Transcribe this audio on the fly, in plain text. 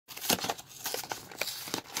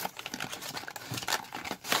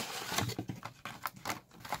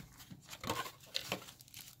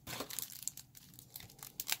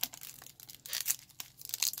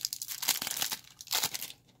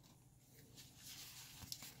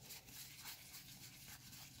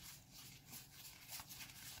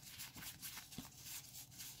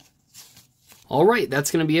Alright,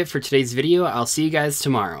 that's going to be it for today's video. I'll see you guys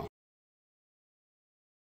tomorrow.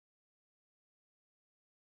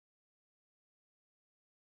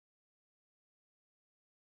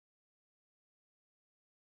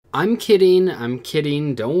 I'm kidding,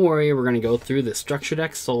 don't worry, we're gonna go through the Structure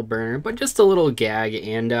Deck Soulburner, but just a little gag,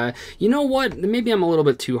 and you know what, maybe I'm a little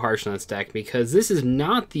bit too harsh on this deck, because this is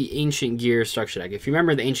not the Ancient Gear Structure Deck. If you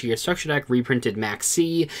remember, the Ancient Gear Structure Deck reprinted Max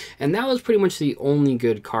C, and that was pretty much the only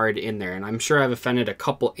good card in there, and I'm sure I've offended a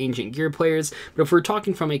couple Ancient Gear players, but if we're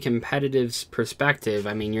talking from a competitive perspective,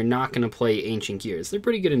 I mean, you're not gonna play Ancient Gears. They're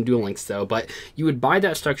pretty good in Duel Links though, but you would buy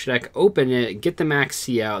that Structure Deck, open it, get the Max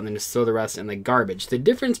C out, and then just throw the rest in the garbage. The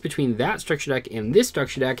difference between that structure deck and this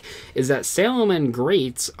structure deck is that Salem and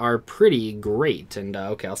Greats are pretty great. And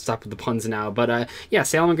okay, I'll stop with the puns now, but yeah,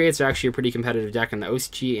 Salem and Greats are actually a pretty competitive deck in the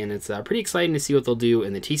OCG, and it's pretty exciting to see what they'll do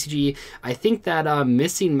in the TCG. I think that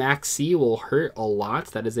missing Max C will hurt a lot.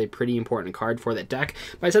 That is a pretty important card for that deck,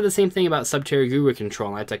 but I said the same thing about Subterra Guru Control,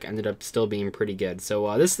 and that deck ended up still being pretty good.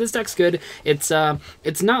 So this deck's good. It's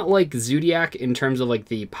not like Zodiac in terms of like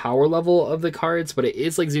the power level of the cards, but it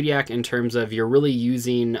is like Zodiac in terms of you're really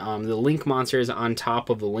using the link monsters on top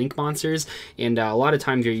of the link monsters, and a lot of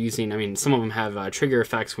times you're using, I mean, some of them have trigger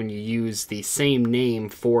effects when you use the same name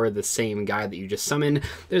for the same guy that you just summoned.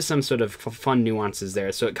 There's some sort of fun nuances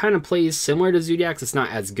there, so it kind of plays similar to Zodiac's. It's not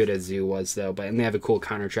as good as Zoo was though, but and they have a cool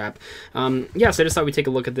counter trap. Yeah, so I just thought we'd take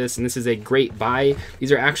a look at this, and this is a great buy.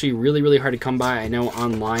 These are actually really hard to come by. I know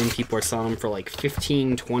online people are selling them for like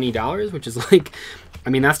 $15-20, which is like, I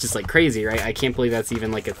mean, that's just like crazy, right? I can't believe that's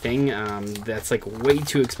even like a thing. That's like way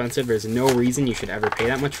too expensive. There's no reason you should ever pay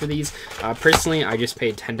that much for these. Personally, I just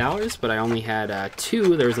paid $10, but I only had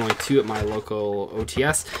two. There was only two at my local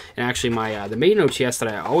OTS, and actually my the main OTS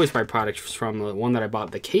that I always buy products from, the one that I bought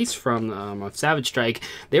the case from of Savage Strike,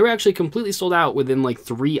 they were actually completely sold out within like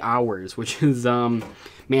 3 hours, which is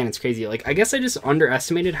man, it's crazy. Like, I guess I just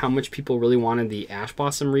underestimated how much people really wanted the Ash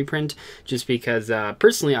Blossom reprint, just because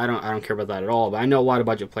personally I don't care about that at all, but I know a lot of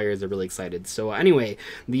budget players are really excited. So anyway,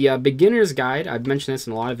 the beginner's guide, I've mentioned this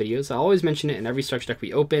in a lot of videos. I always mention it in every structure deck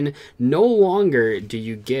we open. No longer do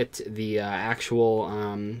you get the actual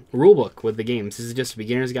rulebook with the games. This is just a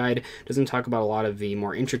beginner's guide. It doesn't talk about a lot of the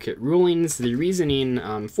more intricate rulings. The reasoning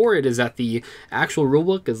for it is that the actual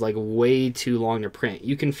rulebook is like way too long to print.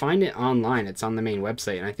 You can find it online. It's on the main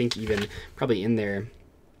website. And I think even probably in there,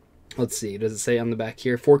 let's see, does it say on the back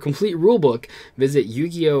here, for complete rulebook, visit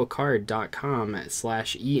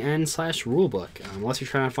yugiocard.com/en/rulebook. Unless you're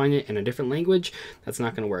trying to find it in a different language, that's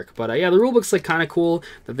not going to work. But yeah, the rulebook's like kind of cool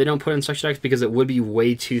that they don't put in structure decks, because it would be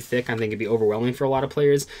way too thick. I think it'd be overwhelming for a lot of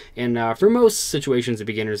players. And for most situations, a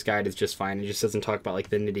beginner's guide is just fine. It just doesn't talk about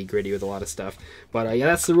like the nitty gritty with a lot of stuff. But yeah,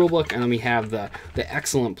 that's the rulebook. And then we have the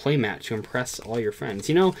excellent playmat to impress all your friends.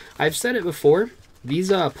 You know, I've said it before.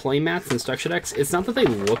 These playmats and structure decks, it's not that they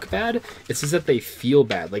look bad, it's just that they feel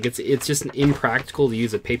bad. Like, it's just impractical to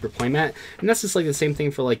use a paper playmat, and that's just like the same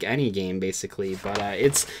thing for like any game basically. But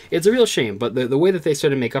it's a real shame. But the way that they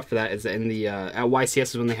sort of make up for that is in the at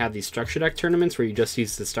YCS is when they have these structure deck tournaments where you just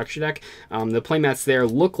use the structure deck. The playmats there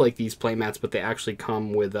look like these playmats, but they actually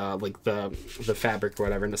come with like the fabric or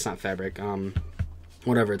whatever, and it's not fabric.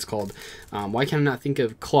 Whatever it's called. Why can I not think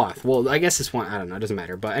of cloth? Well, I guess this one, I don't know, it doesn't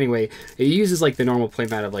matter. But anyway, it uses like the normal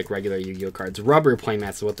playmat of like regular Yu-Gi-Oh cards. Rubber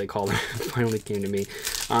playmats is what they call them. It finally came to me.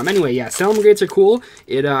 Anyway, yeah, Salem Greats are cool.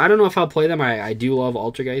 I don't know if I'll play them. I do love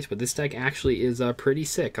Ultrageist, but this deck actually is pretty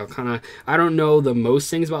sick. I don't know the most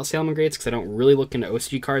things about Salem Greats because I don't really look into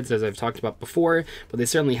OCG cards, as I've talked about before, but they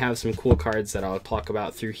certainly have some cool cards that I'll talk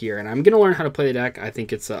about through here. And I'm going to learn how to play the deck. I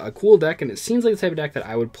think it's a cool deck, and it seems like the type of deck that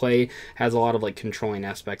I would play. Has a lot of like control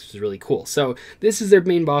aspects, which is really cool. So this is their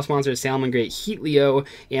main boss monster, Salmon Great Heat Leo,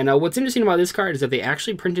 and what's interesting about this card is that they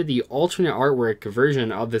actually printed the alternate artwork version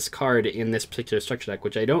of this card in this particular structure deck,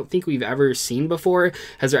 which I don't think we've ever seen before.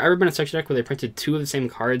 Has there ever been a structure deck where they printed two of the same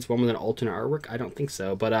cards, one with an alternate artwork? I don't think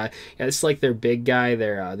so. But yeah, this is like their big guy,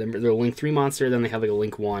 their Link 3 monster, then they have like a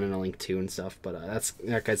Link 1 and a Link 2 and stuff, but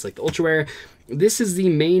that guy's like the ultra rare. This is the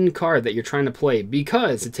main card that you're trying to play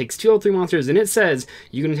because it takes 2 level 3 monsters, and it says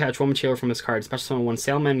you can attach one material from this card, special summon one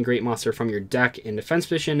Salmon Great monster from your deck in defense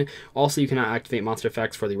position. Also, you cannot activate monster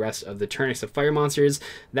effects for the rest of the turn except fire monsters.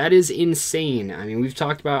 That is insane. I mean, we've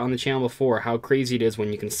talked about on the channel before how crazy it is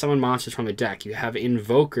when you can summon monsters from a deck. You have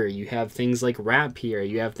Invoker, you have things like Rapier,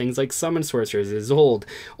 you have things like Summon Sorcerers, Isolde.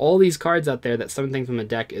 All these cards out there that summon things from the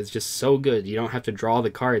deck is just so good. You don't have to draw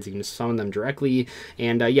the cards, you can just summon them directly.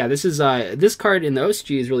 And yeah, this card in the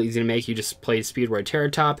OCG is really easy to make. You just play Speedroid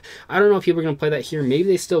Terratop. I don't know if people are going to play that here. Maybe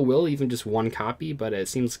they still will, even just one copy, but it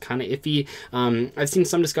seems kind of iffy. I've seen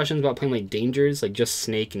some discussions about playing like Dangers, like just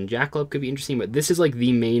Snake and Jackalope could be interesting, but this is like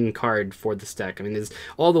the main card for this deck. I mean,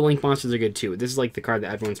 all the Link monsters are good too. This is like the card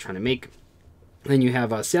that everyone's trying to make. Then you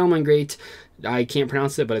have Salamangreat. I can't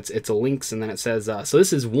pronounce it, but it's a Lynx, and then it says, so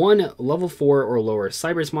this is one level 4 or lower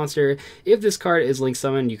Cyberus monster. If this card is Link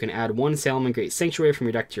summoned, you can add one Salamangreat Sanctuary from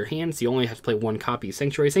your deck to your hand, so you only have to play one copy of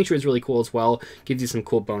Sanctuary. Sanctuary is really cool as well, gives you some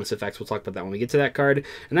cool bonus effects. We'll talk about that when we get to that card.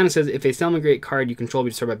 And then it says, if a Salamangreat card you control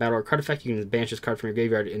be destroyed by battle or card effect, you can banish this card from your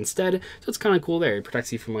graveyard instead. So it's kind of cool there. It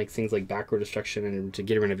protects you from like things like backward destruction and to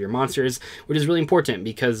get rid of your monsters, which is really important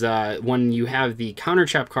because when you have the counter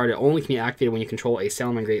trap card, it only can be activated when you control a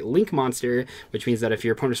Salamangreat Link monster, which means that if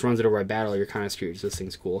your opponent just runs it over by battle, you're kind of screwed. So this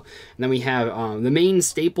thing's cool. And then we have the main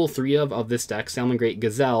staple 3 of this deck, Salamangreat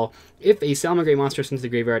Gazelle. If a Salamangreat monster sent to the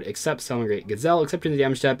graveyard except Salamangreat Gazelle, except in the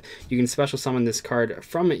damage step, you can special summon this card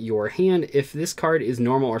from your hand. If this card is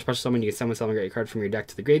normal or special summon, you can summon a Salamangreat card from your deck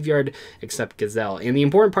to the graveyard, except Gazelle. And the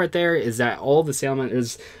important part there is that all the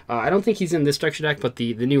Salamangreat I don't think he's in this structure deck, but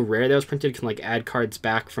the new rare that was printed can like add cards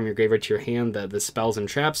back from your graveyard to your hand, the spells and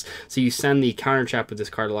traps. So you send the counter trap with this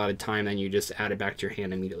card a lot of time, and you just add it back to your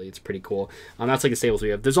hand immediately. It's pretty cool. That's like the staples we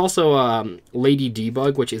have. There's also Lady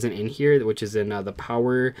Debug, which isn't in here, which is in the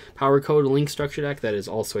Power Code Link structure deck. That is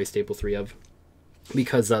also a staple 3 of,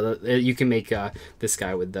 because you can make this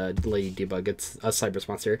guy with the Lady Debug. It's a Cyberus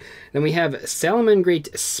monster. Then we have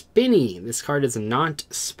Salamangreat Spinny. This card is not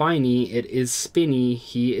spiny. It is spinny.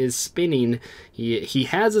 He is spinning. He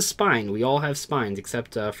has a spine. We all have spines,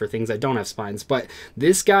 except for things that don't have spines. But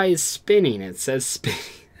this guy is spinning. It says spinning.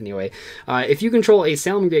 Anyway, if you control a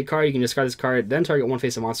Salamangreat card, you can discard this card, then target one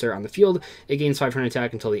face-up monster on the field. It gains 500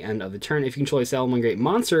 attack until the end of the turn. If you control a Salamangreat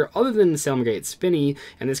monster other than the Salamangreat Spinny,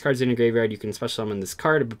 and this card's in your graveyard, you can special summon this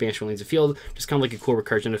card, but banish when it leaves the field. Just kind of like a cool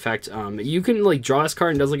recursion effect. You can like draw this card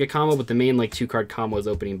and does like a combo, but the main like 2-card combo is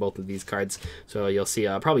opening both of these cards. So you'll see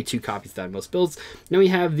probably 2 copies of that in most builds. Then we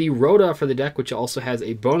have the Rhoda for the deck, which also has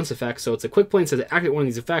a bonus effect. So it's a quick play and says activate one of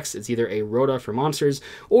these effects. It's either a Rhoda for monsters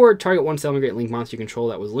or target one Salamangreat Link monster you control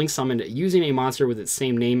that was Link summoned using a monster with its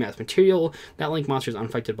same name as material. That Link monster is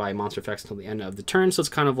unaffected by monster effects until the end of the turn. So it's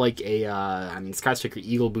kind of like a, Skystriker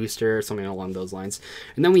Eagle Booster or something along those lines.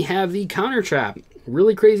 And then we have the Counter Trap.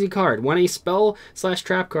 Really crazy card. When a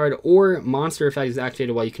spell/trap card or monster effect is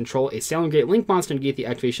activated while you control a Salamangreat Link monster, negate the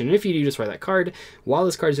activation. And if you do, destroy that card. While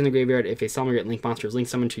this card is in the graveyard, if a Salamangreat Link monster is Link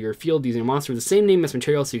summoned to your field using a monster with the same name as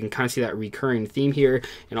material, so you can kind of see that recurring theme here.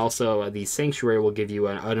 And also the Sanctuary will give you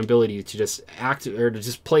an ability to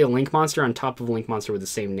just play a Link monster on top of a Link monster with the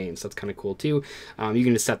same name. So that's kind of cool too. You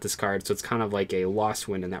can just set this card, so it's kind of like a lost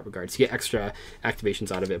win in that regard. So you get extra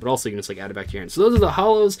activations out of it, but also you can just like add it back to your hand. So those are the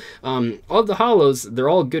hollows. Of the hollows, they're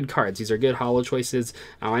all good cards. These are good hollow choices.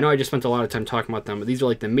 I know I just spent a lot of time talking about them, but these are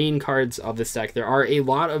like the main cards of this deck. There are a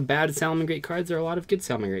lot of bad Salamangreat cards. There are a lot of good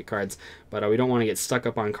Salamangreat cards, but we don't want to get stuck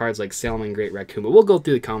up on cards like Salamangreat Raccoon. But we'll go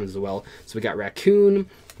through the commons as well. So we got Raccoon,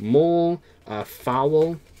 Mole,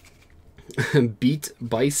 Fowl, Beat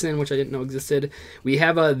Bison, which I didn't know existed. We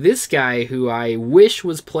have this guy who I wish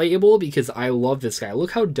was playable because I love this guy.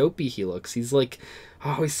 Look how dopey he looks. He's like,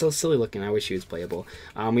 oh, he's so silly looking. I wish he was playable.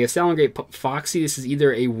 We have Salamangreat Foxy. This is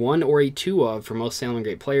either a 1 or a 2 of for most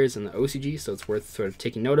Salamangreat players in the OCG, so it's worth sort of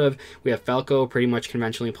taking note of. We have Falco, pretty much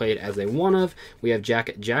conventionally played as a 1 of. We have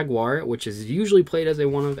Jaguar, which is usually played as a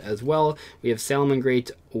 1 of as well. We have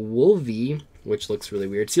Salamangreat Wolvie, which looks really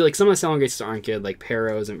weird. See, like some of the Salamangreats aren't good, like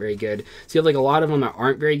Pero isn't very good. So you have like a lot of them that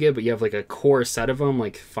aren't very good, but you have like a core set of them,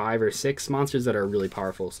 like 5 or 6 monsters that are really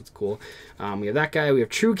powerful, so it's cool. We have that guy. We have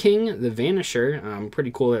True King, the Vanisher.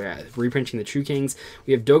 Pretty cool at reprinting the True Kings.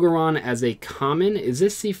 We have Dogoron as a common. Is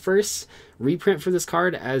this the first reprint for this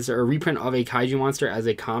card as a reprint of a kaiju monster as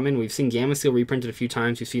a common? We've seen Gamma Steel reprinted a few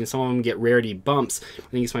times. We've seen some of them get rarity bumps. I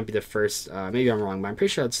think this might be the first. Maybe I'm wrong, but I'm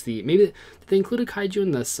pretty sure that's the, maybe did they include a kaiju in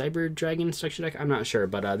the Cyber Dragon structure deck? I'm not sure,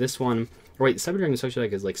 but this one, or wait, Cyber Dragon structure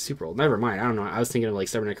deck is like super old. Never mind, I don't know. I was thinking of like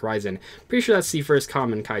Cybernetic Horizon. Pretty sure that's the first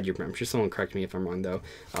common kaiju print. I'm sure someone will correct me if I'm wrong though.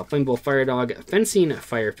 Flammable Fire Dog, Fencing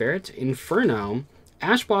Fire Ferret, Inferno,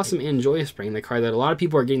 Ash Blossom, and Joyous Spring, the card that a lot of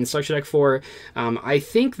people are getting the structure deck for. I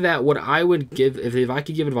think that what I would give, if I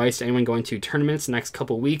could give advice to anyone going to tournaments the next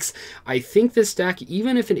couple weeks, I think this deck,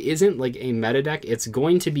 even if it isn't like a meta deck, it's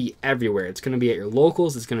going to be everywhere. It's going to be at your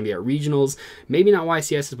locals, it's going to be at regionals, maybe not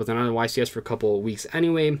YCSs, but they're not at YCS for a couple of weeks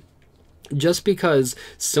anyway. just because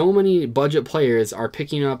so many budget players are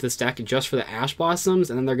picking up this deck just for the Ash Blossoms,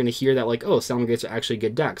 and then they're going to hear that, like, oh, Salamangreats are actually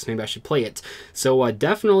good decks, maybe I should play it. So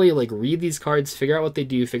definitely, like, read these cards, figure out what they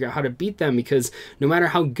do, figure out how to beat them, because no matter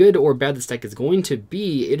how good or bad this deck is going to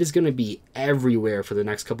be, it is going to be everywhere for the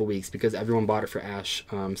next couple weeks, because everyone bought it for Ash.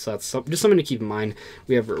 So that's just something to keep in mind.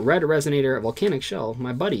 We have Red Resonator, Volcanic Shell,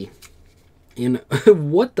 my buddy. And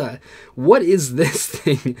what is this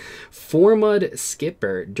thing? Formud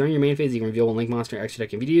Skipper. During your main phase, you can reveal one link monster extra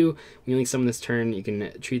deck. If you do, when you link summon this turn, you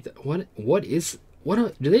can treat the,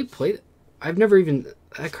 do they play? I've never even,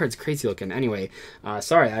 that card's crazy looking. Anyway,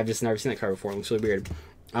 sorry, I've just never seen that card before. It looks really weird.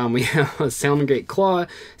 We have a Salamangreat Claw,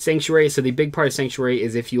 Sanctuary. So the big part of Sanctuary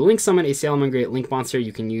is if you link summon a Salamangreat Link monster,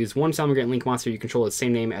 you can use one Salamangreat Link monster you control the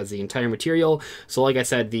same name as the entire material. So like I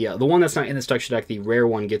said, the one that's not in the structure deck, the rare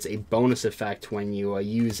one, gets a bonus effect when you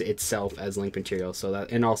use itself as link material. So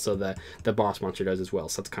that, and also the boss monster does as well.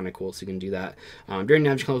 So that's kind of cool. So you can do that. During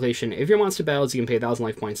damage consultation, if your monster battles, you can pay 1,000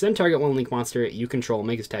 life points, then target one link monster you control,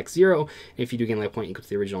 make its attack 0. And if you do gain life point, equal to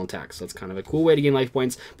the original attack. So that's kind of a cool way to gain life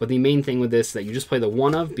points. But the main thing with this is that you just play the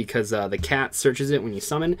one of, because the cat searches it when you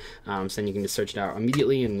summon, so then you can just search it out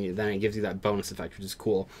immediately, and then it gives you that bonus effect, which is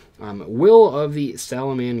cool. Will of the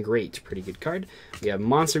Salamangreat, pretty good card. We have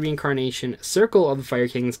Monster Reincarnation, Circle of the Fire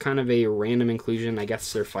Kings, kind of a random inclusion, I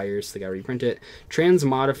guess they're fires, so they gotta reprint it.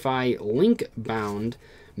 Transmodify, Link Bound,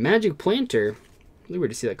 Magic Planter. Really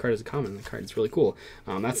weird to see that card as a common. The card is really cool.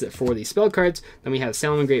 That's it for the spell cards. Then we have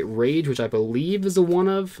Salamangreat Rage, which I believe is a one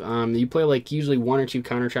of. You play like usually 1 or 2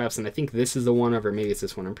 counter traps, and I think this is the one of, or maybe it's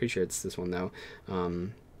this one. I'm pretty sure it's this one though.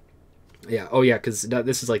 Yeah, oh yeah, because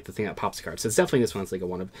this is like the thing that pops the card. So it's definitely this one. It's like a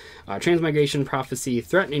one of. Transmigration, Prophecy,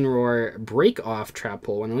 Threatening Roar, Break Off, Trap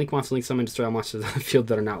Pull. When the link monster links summon, destroy all monsters on the field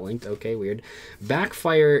that are not linked. Okay, weird.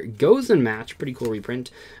 Backfire, Goes and Match, pretty cool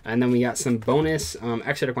reprint. And then we got some bonus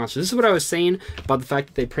extra deck monsters. This is what I was saying about the fact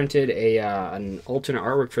that they printed an alternate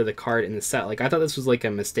artwork for the card in the set. Like, I thought this was like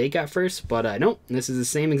a mistake at first, but nope, this is the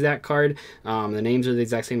same exact card. The names are the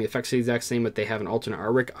exact same, the effects are the exact same, but they have an alternate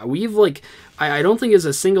artwork. We've like, I don't think there's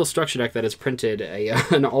a single structure deck that has printed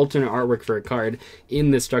an alternate artwork for a card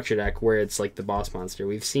in the structure deck where it's like the boss monster.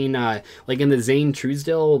 We've seen like in the Zane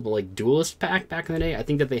Truesdale like duelist pack back in the day, I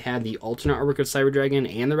think that they had the alternate artwork of Cyber Dragon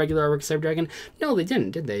and the regular artwork of Cyber Dragon. No, they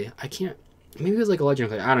didn't, did they? I can't. Maybe it was like a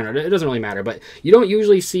legend. I don't know. It doesn't really matter. But you don't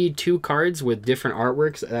usually see 2 cards with different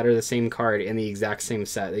artworks that are the same card in the exact same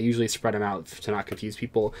set. They usually spread them out to not confuse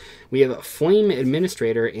people. We have Flame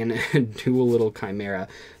Administrator and Dual Little Chimera.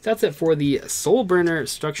 That's it for the Soulburner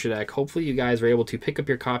structure deck. Hopefully you guys were able to pick up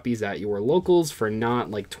your copies at your locals for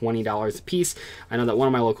not like $20 a piece. I know that one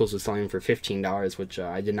of my locals was selling for $15, which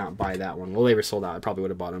I did not buy that one. Well, they were sold out. I probably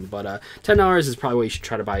would have bought them. But $10 is probably what you should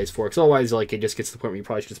try to buy these for, because otherwise like it just gets to the point where you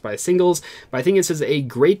probably should just buy singles. But I think this is a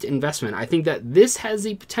great investment. I think that this has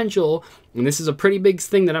the potential, and this is a pretty big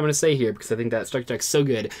thing that I'm going to say here because I think that structure deck's so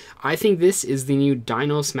good. I think this is the new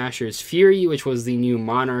Dino Smashers Fury, which was the new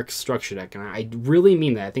Monarch structure deck, and I really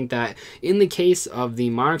mean that. I think that in the case of the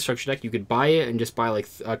Monarch structure deck, you could buy it and just buy like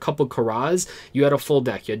a couple Karaz. You had a full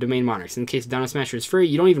deck. You had Domain Monarchs. In the case of Dino Smashers Fury,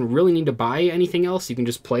 you don't even really need to buy anything else. You can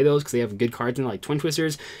just play those because they have good cards in there, like Twin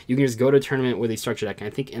Twisters. You can just go to a tournament with a structure deck, and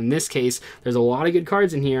I think in this case, there's a lot of good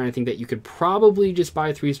cards in here, and I think that you could probably just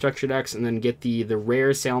buy 3 structure decks and then get the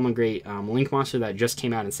rare Salamangreat Link monster that just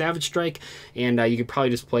came out in Savage Strike, and you could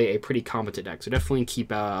probably just play a pretty competent deck. So definitely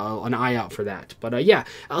keep an eye out for that. But yeah,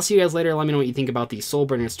 I'll see you guys later. Let me know what you think about the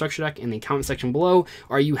Soulburner structure deck in the comment section below.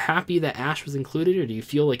 Are you happy that Ash was included, or do you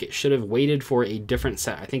feel like it should have waited for a different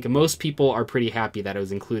set? I think most people are pretty happy that it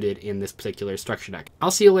was included in this particular structure deck.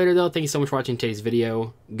 I'll see you later though. Thank you so much for watching today's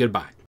video. Goodbye.